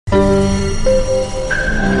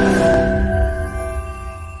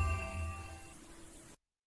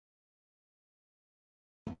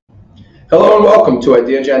Hello and welcome to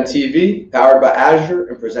IdeaGen TV, powered by Azure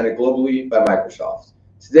and presented globally by Microsoft.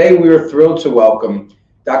 Today we are thrilled to welcome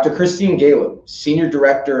Dr. Christine Galib, Senior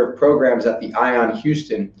Director of Programs at the ION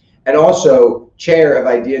Houston, and also Chair of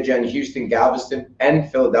IdeaGen Houston-Galveston and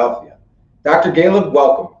Philadelphia. Dr. Galib,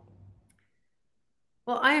 welcome.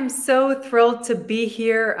 Well, I am so thrilled to be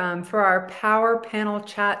here for our Power Panel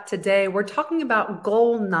chat today. We're talking about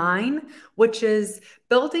Goal 9, which is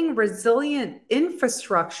building resilient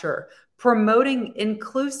infrastructure, promoting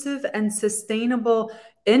inclusive and sustainable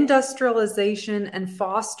industrialization and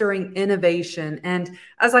fostering innovation. And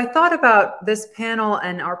as I thought about this panel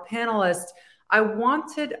and our panelists, I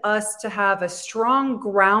wanted us to have a strong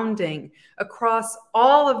grounding across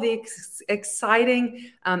all of the exciting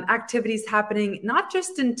activities happening, not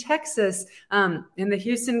just in Texas, in the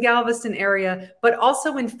Houston-Galveston area, but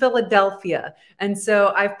also in Philadelphia. And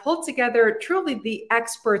so I've pulled together truly the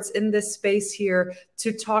experts in this space here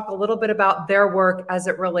to talk a little bit about their work as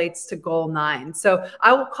it relates to Goal 9. So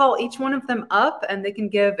I will call each one of them up and they can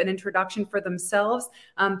give an introduction for themselves.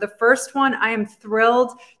 The first one, I am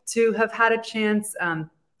thrilled to have had a chance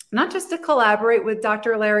not just to collaborate with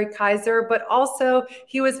Dr. Larry Kaiser, but also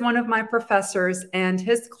he was one of my professors, and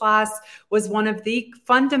his class was one of the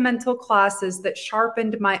fundamental classes that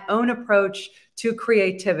sharpened my own approach to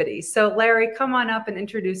creativity. So Larry, come on up and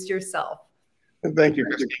introduce yourself. Thank you,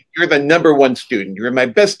 Christine. You're the number one student. You're my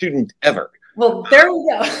best student ever. Well, there we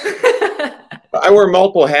go. I wear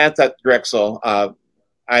multiple hats at Drexel.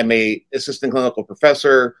 I'm a assistant clinical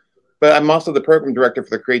professor, but I'm also the program director for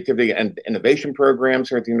the Creativity and Innovation programs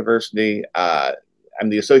here at the university. I'm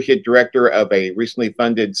the associate director of a recently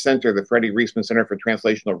funded center, the Freddie Reisman Center for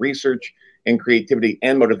Translational Research in Creativity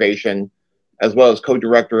and Motivation, as well as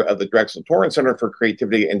co-director of the Drexel Torrance Center for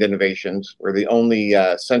Creativity and Innovations. We're the only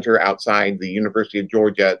center outside the University of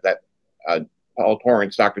Georgia that Paul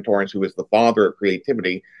Torrance, Dr. Torrance, who is the father of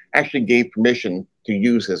creativity, actually gave permission to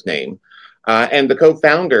use his name. And the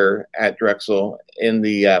co-founder at Drexel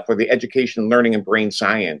for the Education, Learning, and Brain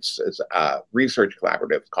Sciences research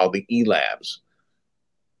collaborative called the E-Labs.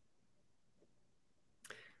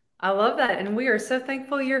 I love that. And we are so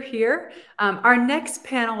thankful you're here. Our next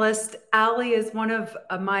panelist, Allie, is one of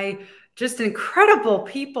my just incredible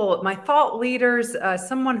people, my thought leaders,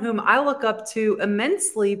 someone whom I look up to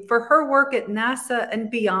immensely for her work at NASA and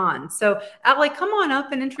beyond. So Allie, come on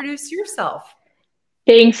up and introduce yourself.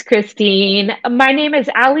 Thanks, Christine. My name is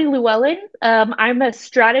Allie Llewellyn. I'm a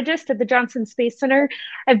strategist at the Johnson Space Center.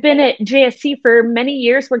 I've been at JSC for many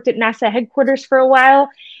years, worked at NASA headquarters for a while,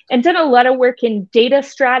 and done a lot of work in data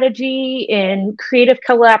strategy and creative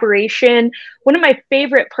collaboration. One of my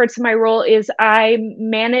favorite parts of my role is I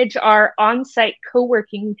manage our on-site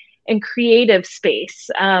co-working and creative space,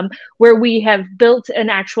 where we have built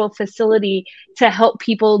an actual facility to help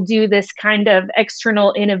people do this kind of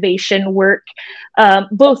external innovation work,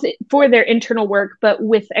 both for their internal work, but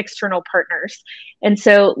with external partners. And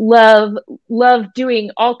so love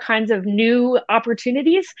doing all kinds of new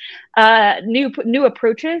opportunities, new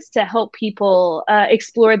approaches to help people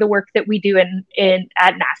explore the work that we do at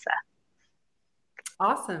NASA.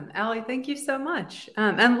 Awesome. Allie, thank you so much.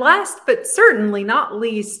 And last, but certainly not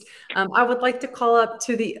least, I would like to call up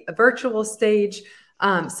to the virtual stage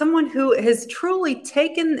someone who has truly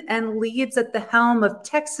taken and leads at the helm of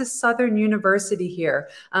Texas Southern University here.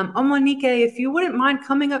 Omonike, if you wouldn't mind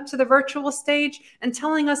coming up to the virtual stage and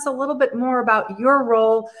telling us a little bit more about your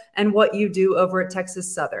role and what you do over at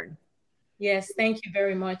Texas Southern. Yes, thank you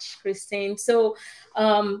very much, Christine. So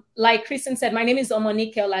like Christine said, my name is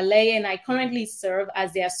Omonike Olaleye, and I currently serve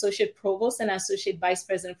as the Associate Provost and Associate Vice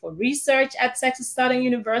President for Research at Texas Southern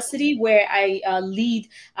University, where I lead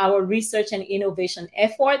our research and innovation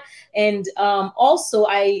effort. And also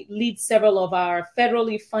I lead several of our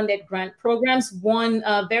federally funded grant programs. One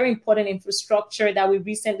very important infrastructure that we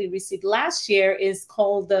recently received last year is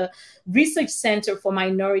called the Research Center for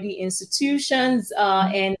Minority Institutions.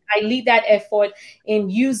 And I lead that effort in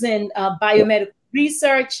using biomedical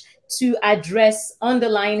research to address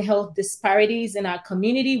underlying health disparities in our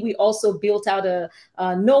community. We also built out a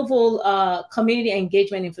novel community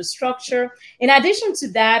engagement infrastructure. In addition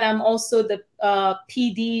to that, I'm also the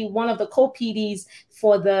PD, one of the co-PDs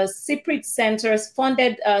for the CIPRIT Center's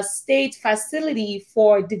funded state facility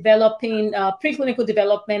for developing preclinical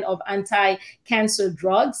development of anti-cancer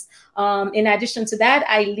drugs. In addition to that,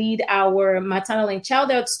 I lead our maternal and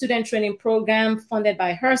child health student training program funded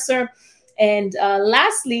by HRSA. And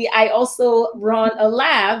lastly, I also run a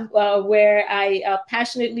lab where I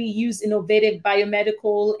passionately use innovative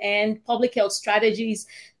biomedical and public health strategies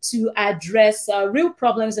to address real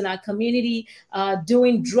problems in our community,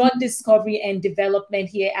 doing drug discovery and development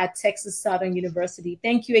here at Texas Southern University.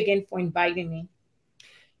 Thank you again for inviting me.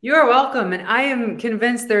 You are welcome. And I am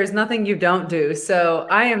convinced there is nothing you don't do. So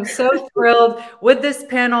I am so thrilled with this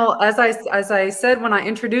panel. As I said when I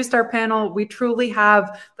introduced our panel, we truly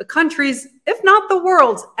have the country's, if not the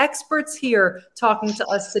world's, experts here talking to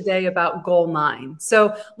us today about Goal 9.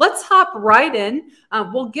 So let's hop right in.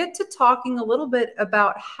 We'll get to talking a little bit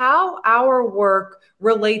about how our work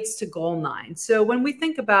relates to Goal 9. So when we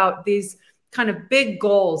think about these kind of big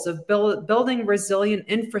goals of building resilient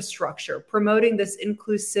infrastructure, promoting this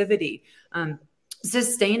inclusivity,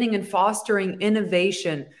 sustaining and fostering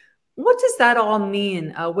innovation, what does that all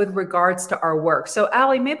mean with regards to our work? So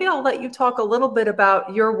Ali, maybe I'll let you talk a little bit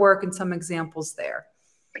about your work and some examples there.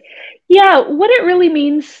 Yeah, what it really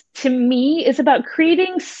means to me is about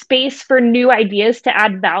creating space for new ideas to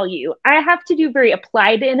add value. I have to do very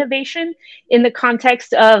applied innovation in the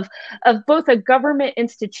context of both a government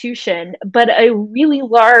institution, but a really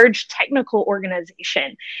large technical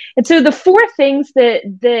organization. And so the four things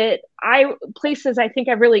places I think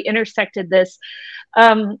I've really intersected this,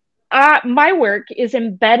 my work is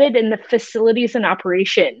embedded in the facilities and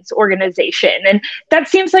operations organization. And that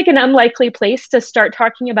seems like an unlikely place to start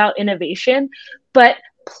talking about innovation, but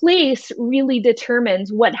place really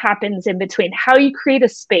determines what happens in between. How you create a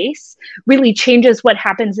space really changes what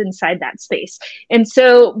happens inside that space. And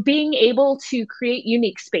so being able to create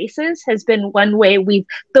unique spaces has been one way we've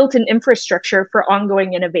built an infrastructure for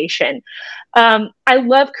ongoing innovation. I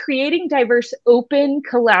love creating diverse, open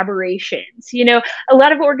collaborations. You know, a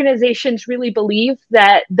lot of organizations really believe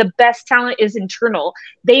that the best talent is internal.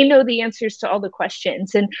 They know the answers to all the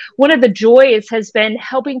questions. And one of the joys has been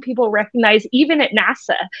helping people recognize, even at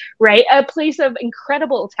NASA, right, a place of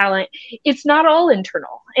incredible talent, it's not all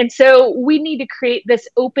internal. And so we need to create this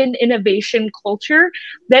open innovation culture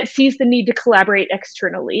that sees the need to collaborate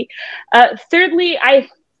externally. Thirdly, I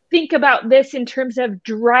think about this in terms of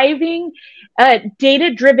driving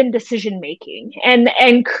data-driven decision-making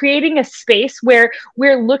and creating a space where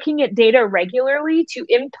we're looking at data regularly to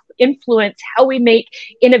influence how we make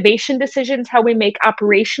innovation decisions, how we make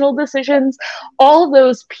operational decisions, all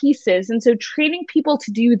those pieces. And so training people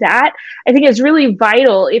to do that, I think, is really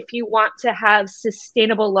vital if you want to have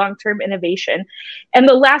sustainable long-term innovation. And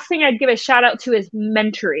the last thing I'd give a shout out to is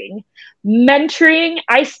mentoring. Mentoring,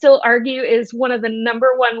 I still argue, is one of the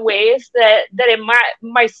number one ways that in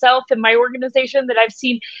myself and my organization that I've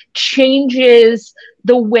seen changes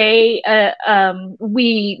the way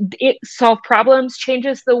we solve problems,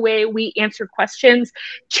 changes the way we answer questions,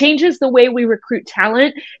 changes the way we recruit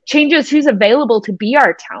talent, changes who's available to be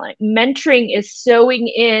our talent. Mentoring is sewing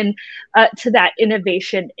in to that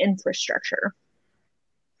innovation infrastructure.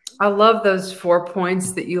 I love those 4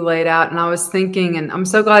 points that you laid out. And I was thinking, and I'm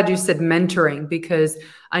so glad you said mentoring, because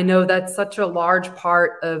I know that's such a large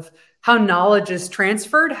part of how knowledge is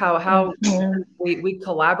transferred, how we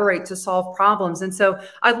collaborate to solve problems. And so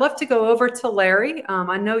I'd love to go over to Larry.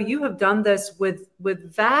 I know you have done this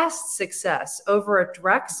with vast success over at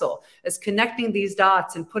Drexel, as connecting these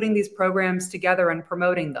dots and putting these programs together and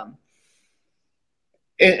promoting them.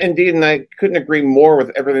 Indeed, and I couldn't agree more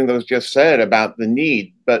with everything that was just said about the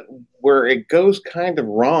need. But where it goes kind of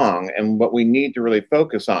wrong, and what we need to really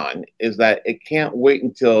focus on, is that it can't wait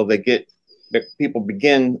until people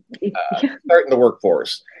begin starting the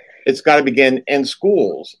workforce. It's got to begin in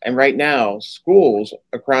schools. And right now, schools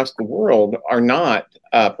across the world are not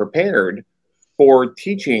prepared for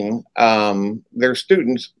teaching their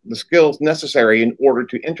students the skills necessary in order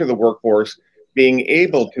to enter the workforce, being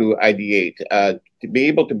able to ideate, to be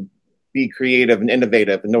able to be creative and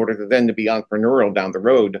innovative in order to then to be entrepreneurial down the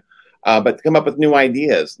road, but to come up with new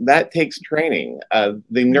ideas. That takes training. The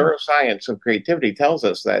neuroscience of creativity tells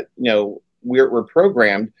us that, we're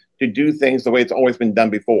programmed to do things the way it's always been done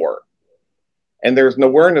before. And there's an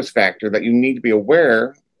awareness factor that you need to be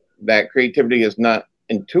aware that creativity is not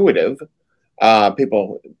intuitive.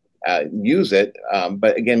 People use it.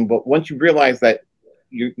 But again, once you realize that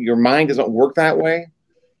your mind doesn't work that way,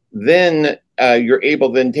 then you're able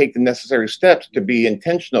to then take the necessary steps to be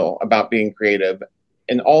intentional about being creative.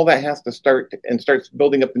 And all that has to starts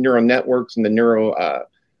building up the neural networks and the neural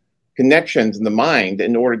connections in the mind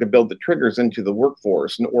in order to build the triggers into the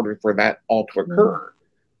workforce in order for that all to occur.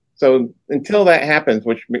 So until that happens,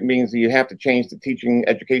 which means you have to change the teaching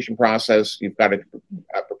education process, you've got to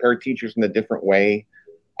prepare teachers in a different way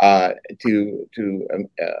to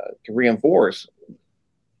reinforce.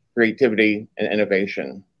 creativity and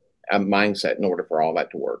innovation mindset in order for all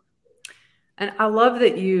that to work. And I love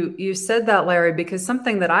that you said that, Larry, because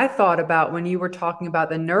something that I thought about when you were talking about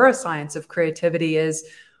the neuroscience of creativity is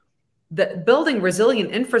that building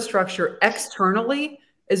resilient infrastructure externally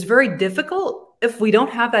is very difficult if we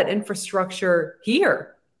don't have that infrastructure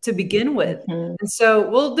here to begin with. Mm-hmm. And so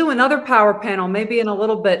we'll do another power panel, maybe in a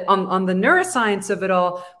little bit on the neuroscience of it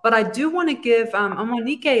all. But I do want to give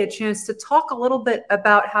Monique a chance to talk a little bit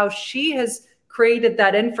about how she has created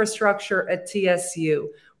that infrastructure at TSU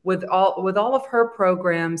with all of her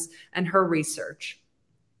programs and her research.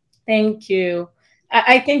 Thank you.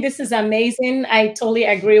 I think this is amazing. I totally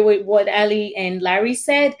agree with what Ali and Larry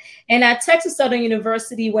said. And at Texas Southern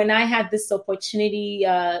University, when I had this opportunity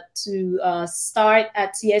to start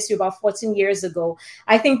at TSU about 14 years ago,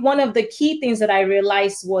 I think one of the key things that I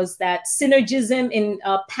realized was that synergism in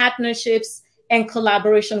partnerships and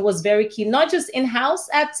collaboration was very key, not just in-house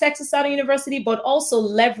at Texas Southern University, but also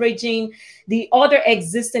leveraging the other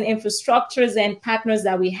existing infrastructures and partners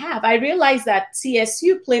that we have. I realized that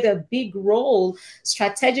TSU played a big role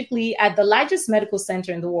strategically at the largest medical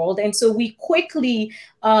center in the world. And so we quickly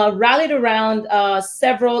rallied around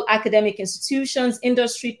several academic institutions,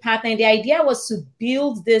 industry partners. The idea was to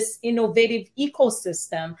build this innovative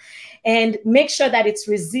ecosystem and make sure that it's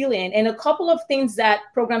resilient. And a couple of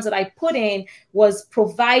programs that I put in was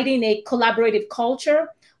providing a collaborative culture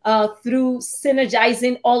through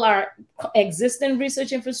synergizing all our existing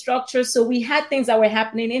research infrastructure. So we had things that were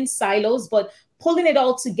happening in silos, but pulling it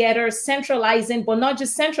all together, centralizing, but not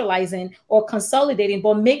just centralizing or consolidating,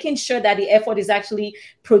 but making sure that the effort is actually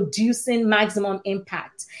producing maximum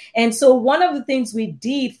impact. And so one of the things we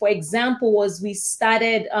did, for example, was we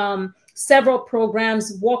started several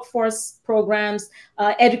programs, workforce programs,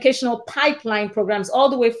 educational pipeline programs, all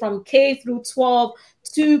the way from K through 12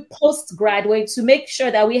 to postgraduate, to make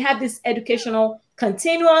sure that we have this educational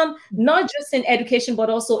continuum, not just in education, but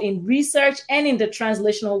also in research and in the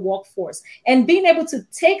translational workforce, and being able to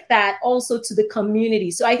take that also to the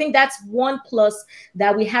community. So I think that's one plus,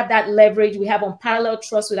 that we have that leverage. We have unparalleled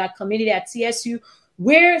trust with our community at TSU.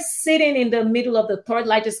 We're sitting in the middle of the third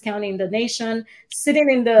largest county in the nation, sitting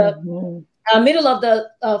in the middle of the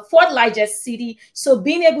fourth largest city. So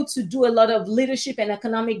being able to do a lot of leadership and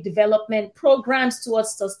economic development programs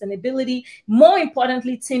towards sustainability, more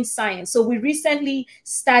importantly, team science. So we recently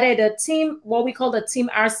started a team, what we call the Team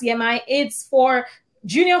RCMI. It's for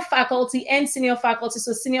junior faculty and senior faculty.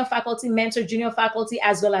 So senior faculty mentor junior faculty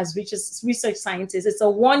as well as research scientists. It's a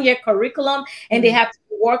one-year curriculum, and they have to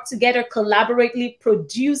work together collaboratively,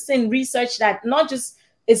 producing research that not just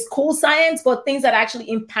is cool science, but things that actually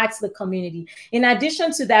impacts the community. In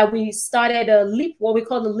addition to that, we started a LEAP, what we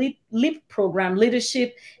call the LEAP program,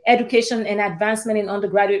 Leadership, Education, and Advancement in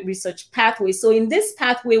Undergraduate Research Pathway. So in this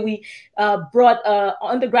pathway, we brought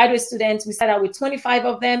undergraduate students. We started out with 25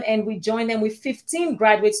 of them, and we joined them with 15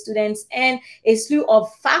 graduate students and a slew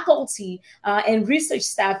of faculty and research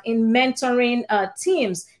staff in mentoring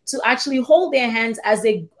teams to actually hold their hands as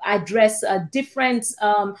they address different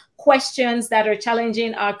questions that are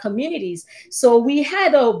challenging our communities. So we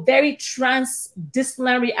had a very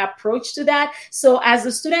transdisciplinary approach to that. So as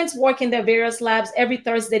the students work in their various labs, every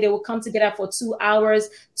Thursday they will come together for 2 hours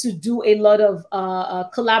to do a lot of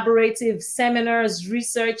collaborative seminars,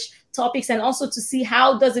 research topics, and also to see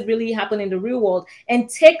how does it really happen in the real world and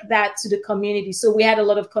take that to the community. So we had a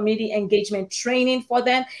lot of community engagement training for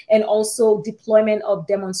them and also deployment of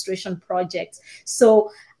demonstration projects.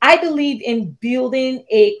 So I believe in building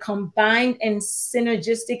a combined and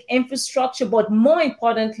synergistic infrastructure, but more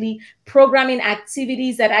importantly, programming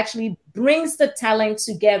activities that actually brings the talent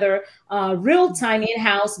together real time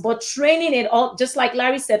in-house, but training it all, just like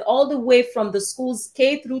Larry said, all the way from the schools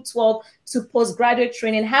K through 12 to postgraduate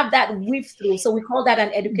training, have that weave through. So we call that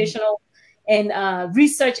an educational and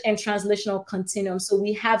research and translational continuum. So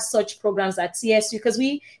we have such programs at TSU because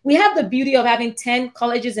we have the beauty of having 10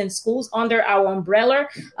 colleges and schools under our umbrella,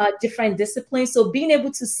 different disciplines. So being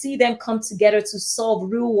able to see them come together to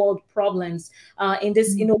solve real world problems in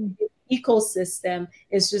this ecosystem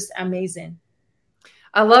is just amazing.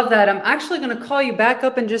 I love that. I'm actually going to call you back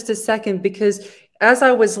up in just a second, because as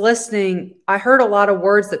I was listening, I heard a lot of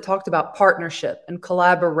words that talked about partnership and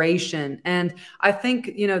collaboration. And I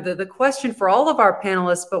think, the question for all of our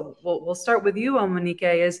panelists, but we'll start with you, Monique,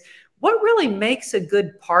 is what really makes a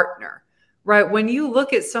good partner, right? When you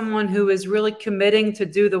look at someone who is really committing to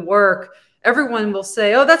do the work, everyone will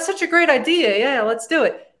say, oh, that's such a great idea. Yeah, let's do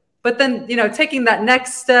it. But then, taking that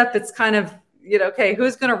next step, it's kind of, okay,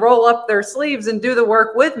 who's going to roll up their sleeves and do the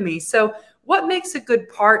work with me? So what makes a good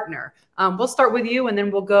partner? We'll start with you, and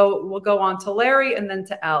then we'll go on to Larry and then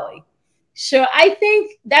to Allie. Sure. I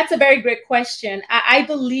think that's a very great question. I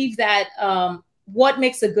believe that what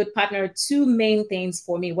makes a good partner, two main things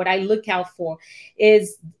for me, what I look out for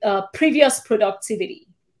is previous productivity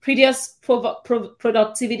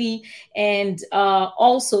and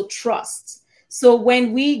also trust. So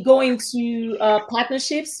when we go into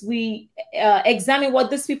partnerships, we examine what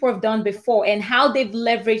these people have done before and how they've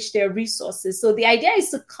leveraged their resources. So the idea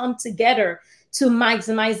is to come together to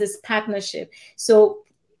maximize this partnership. So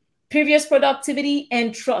previous productivity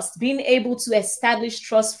and trust, being able to establish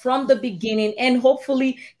trust from the beginning and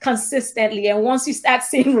hopefully consistently. And once you start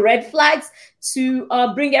seeing red flags, to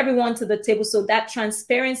bring everyone to the table. So that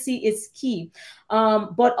transparency is key.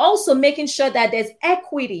 But also making sure that there's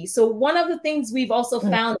equity. So one of the things we've also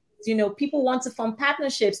found, people want to form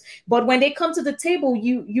partnerships, but when they come to the table,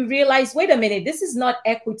 you realize, wait a minute, this is not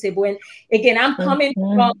equitable. And again, I'm coming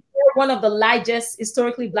from one of the largest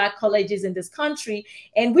historically Black colleges in this country.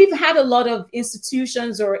 And we've had a lot of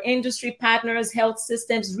institutions or industry partners, health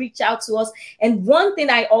systems reach out to us. And one thing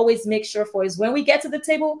I always make sure for is when we get to the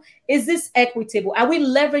table, is this equitable? Are we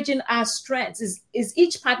leveraging our strengths? Is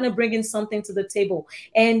each partner bringing something to the table?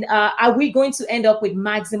 And are we going to end up with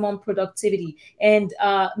maximum productivity and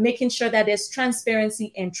making sure that there's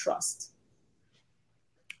transparency and trust?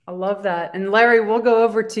 I love that. And Larry, we'll go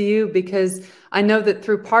over to you because I know that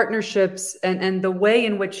through partnerships and the way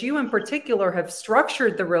in which you in particular have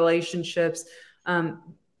structured the relationships,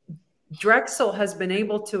 Drexel has been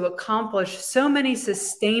able to accomplish so many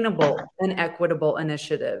sustainable and equitable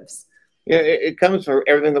initiatives. Yeah, it comes from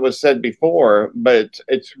everything that was said before, but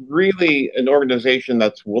it's really an organization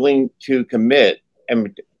that's willing to commit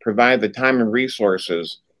and provide the time and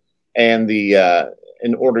resources and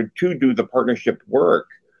in order to do the partnership work.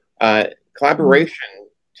 Collaboration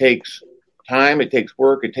takes time, it takes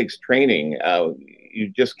work, it takes training. You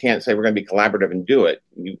just can't say we're going to be collaborative and do it.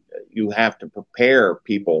 You have to prepare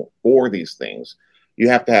people for these things. You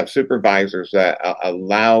have to have supervisors that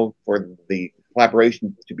allow for the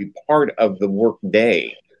collaboration to be part of the work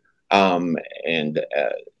day, and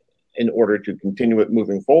in order to continue it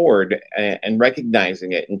moving forward and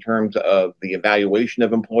recognizing it in terms of the evaluation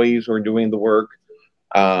of employees who are doing the work.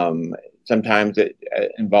 Sometimes it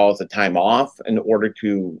involves a time off in order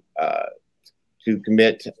to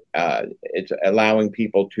commit. It's allowing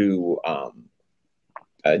people to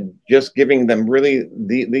just giving them really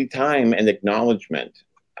the time and acknowledgement.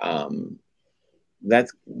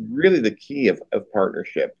 That's really the key of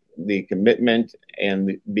partnership, the commitment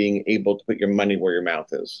and being able to put your money where your mouth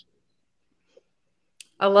is.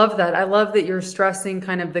 I love that. I love that you're stressing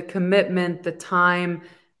kind of the commitment, the time,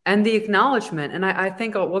 and the acknowledgement. And I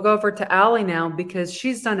think we'll go over to Allie now because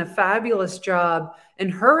she's done a fabulous job in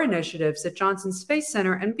her initiatives at Johnson Space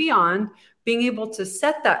Center and beyond, being able to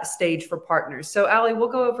set that stage for partners. So Allie, we'll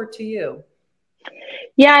go over to you.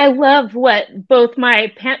 Yeah, I love what both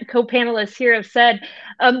my co-panelists here have said.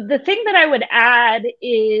 The thing that I would add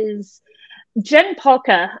is Jen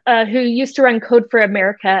Paulka, who used to run Code for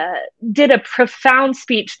America, did a profound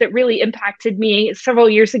speech that really impacted me several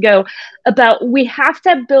years ago about we have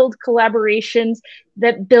to build collaborations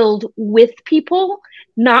that build with people,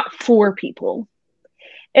 not for people.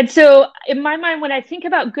 And so in my mind, when I think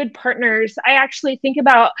about good partners, I actually think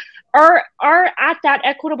about are at that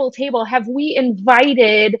equitable table, have we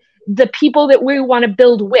invited the people that we want to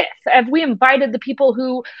build with? Have we invited the people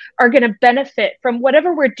who are going to benefit from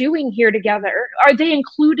whatever we're doing here together? Are they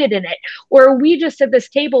included in it? Or are we just at this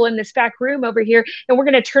table in this back room over here and we're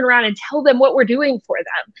going to turn around and tell them what we're doing for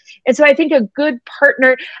them? And so I think a good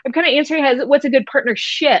partner, I'm kind of answering as what's a good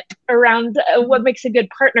partnership around what makes a good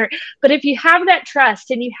partner. But if you have that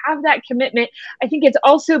trust and you have that commitment, I think it's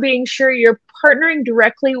also being sure you're partnering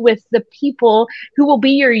directly with the people who will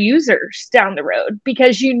be your users down the road,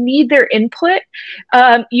 because you need their input.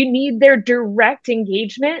 You need their direct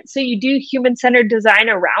engagement. So you do human-centered design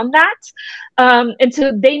around that. And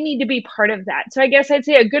so they need to be part of that. So I guess I'd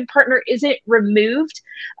say a good partner isn't removed,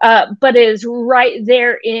 but is right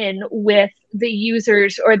there in with the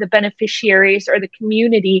users or the beneficiaries or the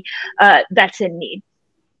community that's in need.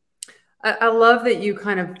 I love that you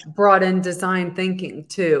kind of brought in design thinking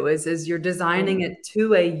too, is you're designing it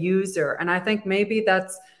to a user. And I think maybe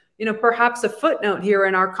that's, perhaps a footnote here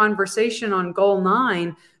in our conversation on Goal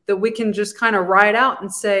 9 that we can just kind of write out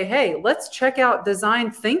and say, hey, let's check out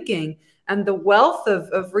design thinking and the wealth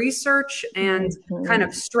of research and kind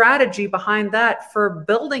of strategy behind that for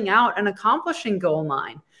building out and accomplishing Goal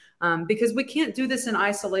 9. Because we can't do this in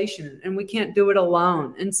isolation and we can't do it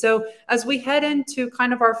alone. And so as we head into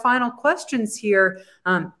kind of our final questions here,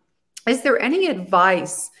 is there any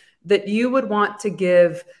advice that you would want to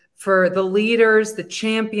give for the leaders, the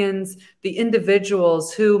champions, the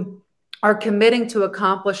individuals who are committing to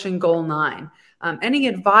accomplishing Goal 9? Any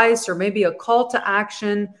advice or maybe a call to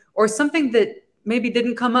action or something that maybe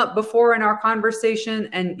didn't come up before in our conversation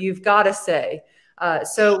and you've got to say?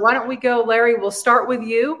 So why don't we go, Larry, we'll start with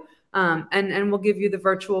you and we'll give you the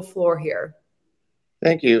virtual floor here.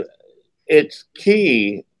 Thank you. It's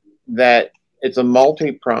key that it's a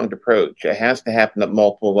multi-pronged approach. It has to happen at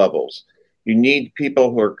multiple levels. You need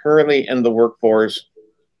people who are currently in the workforce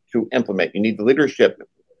to implement. You need the leadership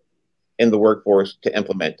in the workforce to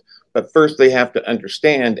implement. But first, they have to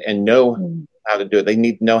understand and know how to do it. They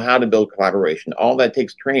need to know how to build collaboration. All that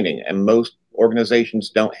takes training, and most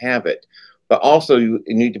organizations don't have it. But also, you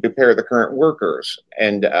need to prepare the current workers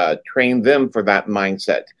and train them for that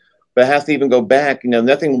mindset. But it has to even go back.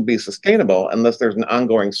 Nothing will be sustainable unless there's an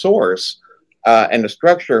ongoing source and a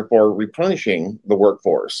structure for replenishing the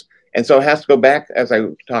workforce. And so it has to go back, as I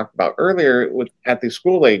talked about earlier, at the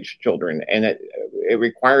school-age children. And it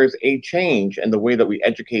requires a change in the way that we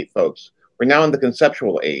educate folks. We're now in the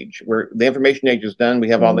conceptual age, where the information age is done. We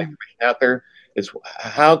have all the information out there. It's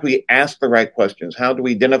how do we ask the right questions? How do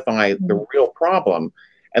we identify the real problem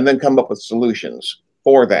and then come up with solutions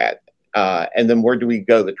for that? And then where do we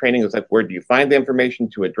go? The training is like, where do you find the information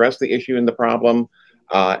to address the issue and the problem?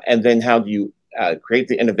 And then how do you create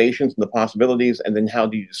the innovations and the possibilities? And then how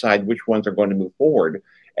do you decide which ones are going to move forward?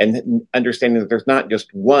 And understanding that there's not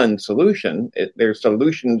just one solution. There's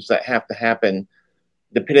solutions that have to happen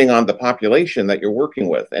depending on the population that you're working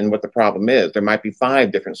with and what the problem is. There might be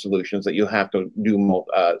 5 different solutions that you have to do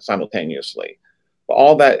simultaneously. But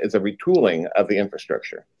all that is a retooling of the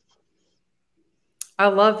infrastructure. I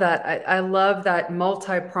love that. I love that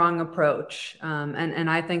multi-prong approach. And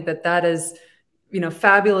I think that is,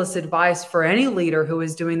 fabulous advice for any leader who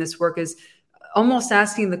is doing this work, is almost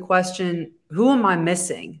asking the question, who am I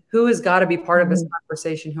missing? Who has got to be part of this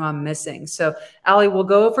conversation who I'm missing? So Ali, we'll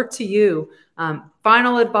go over to you.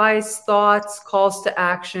 Final advice, thoughts, calls to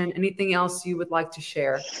action, anything else you would like to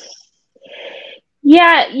share?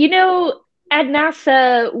 Yeah, at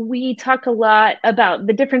NASA, we talk a lot about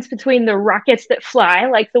the difference between the rockets that fly,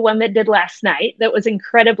 like the one that did last night, that was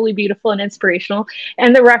incredibly beautiful and inspirational,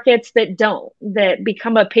 and the rockets that don't, that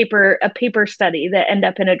become a paper study that end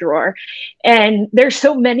up in a drawer. And there's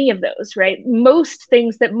so many of those, right? Most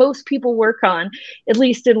things that most people work on, at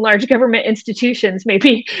least in large government institutions,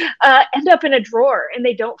 maybe end up in a drawer and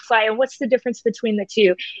they don't fly. And what's the difference between the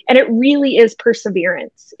two? And it really is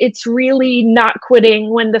perseverance. It's really not quitting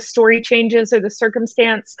when the story changes or the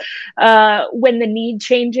circumstance, when the need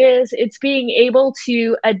changes. It's being able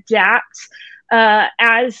to adapt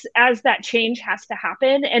as that change has to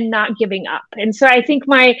happen and not giving up. And so I think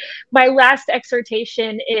my last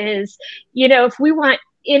exhortation is, if we want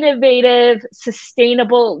innovative,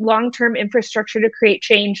 sustainable, long-term infrastructure to create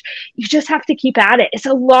change, you just have to keep at it. It's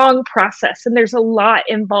a long process and there's a lot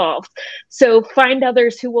involved. So find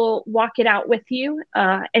others who will walk it out with you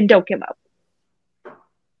and don't give up.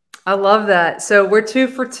 I love that. So we're 2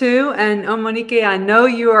 for 2, and Monique, I know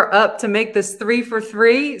you are up to make this 3 for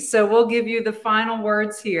 3. So we'll give you the final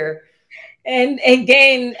words here. And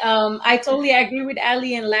again, I totally agree with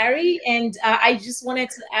Ali and Larry. And I just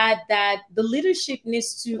wanted to add that the leadership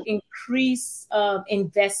needs to increase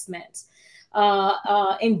investment.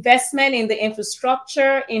 Investment in the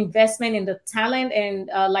infrastructure, investment in the talent,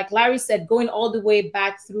 and like Larry said, going all the way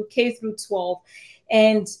back through K through 12.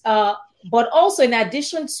 And but also, in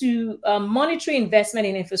addition to monetary investment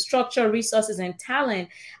in infrastructure, resources, and talent,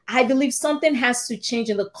 I believe something has to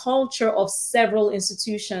change in the culture of several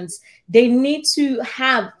institutions. They need to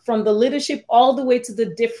have, from the leadership all the way to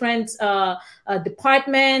the different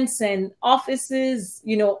departments and offices,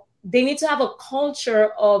 they need to have a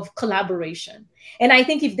culture of collaboration. And I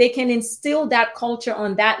think if they can instill that culture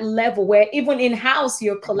on that level, where even in-house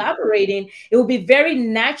you're collaborating, it will be very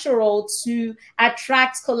natural to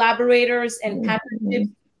attract collaborators and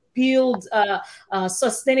partnerships, build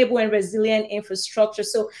sustainable and resilient infrastructure.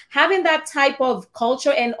 So having that type of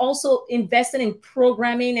culture and also investing in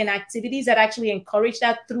programming and activities that actually encourage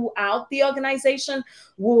that throughout the organization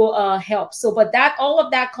will help. So, but all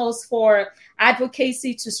of that calls for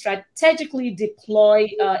advocacy to strategically deploy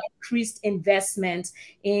increased investment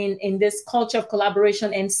in this culture of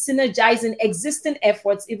collaboration and synergizing existing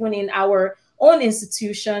efforts, even in our own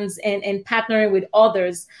institutions, and partnering with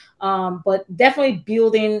others, but definitely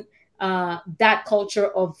building that culture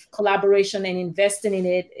of collaboration and investing in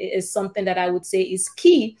it is something that I would say is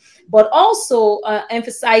key, but also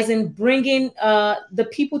emphasizing bringing the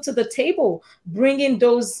people to the table, bringing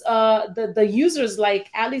those the users, like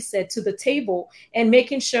Ali said, to the table, and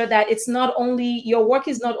making sure that it's not only your work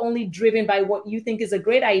is not only driven by what you think is a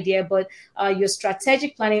great idea, but your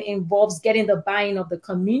strategic planning involves getting the buy-in of the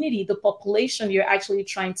community, the population you're actually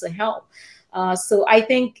trying to help. So I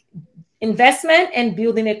think investment and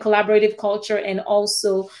building a collaborative culture, and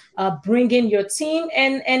also bringing your team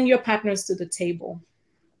and your partners to the table.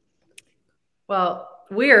 Well,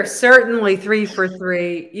 we are certainly 3 for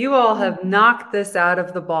 3. You all have knocked this out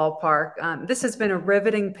of the ballpark. This has been a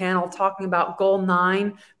riveting panel talking about Goal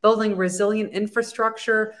 9, building resilient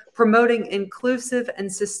infrastructure, promoting inclusive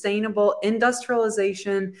and sustainable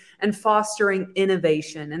industrialization, and fostering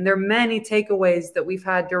innovation. And there are many takeaways that we've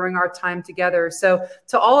had during our time together. So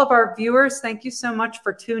to all of our viewers, thank you so much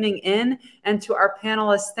for tuning in. And to our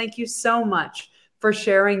panelists, thank you so much for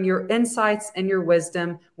sharing your insights and your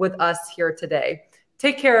wisdom with us here today.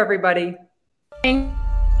 Take care, everybody.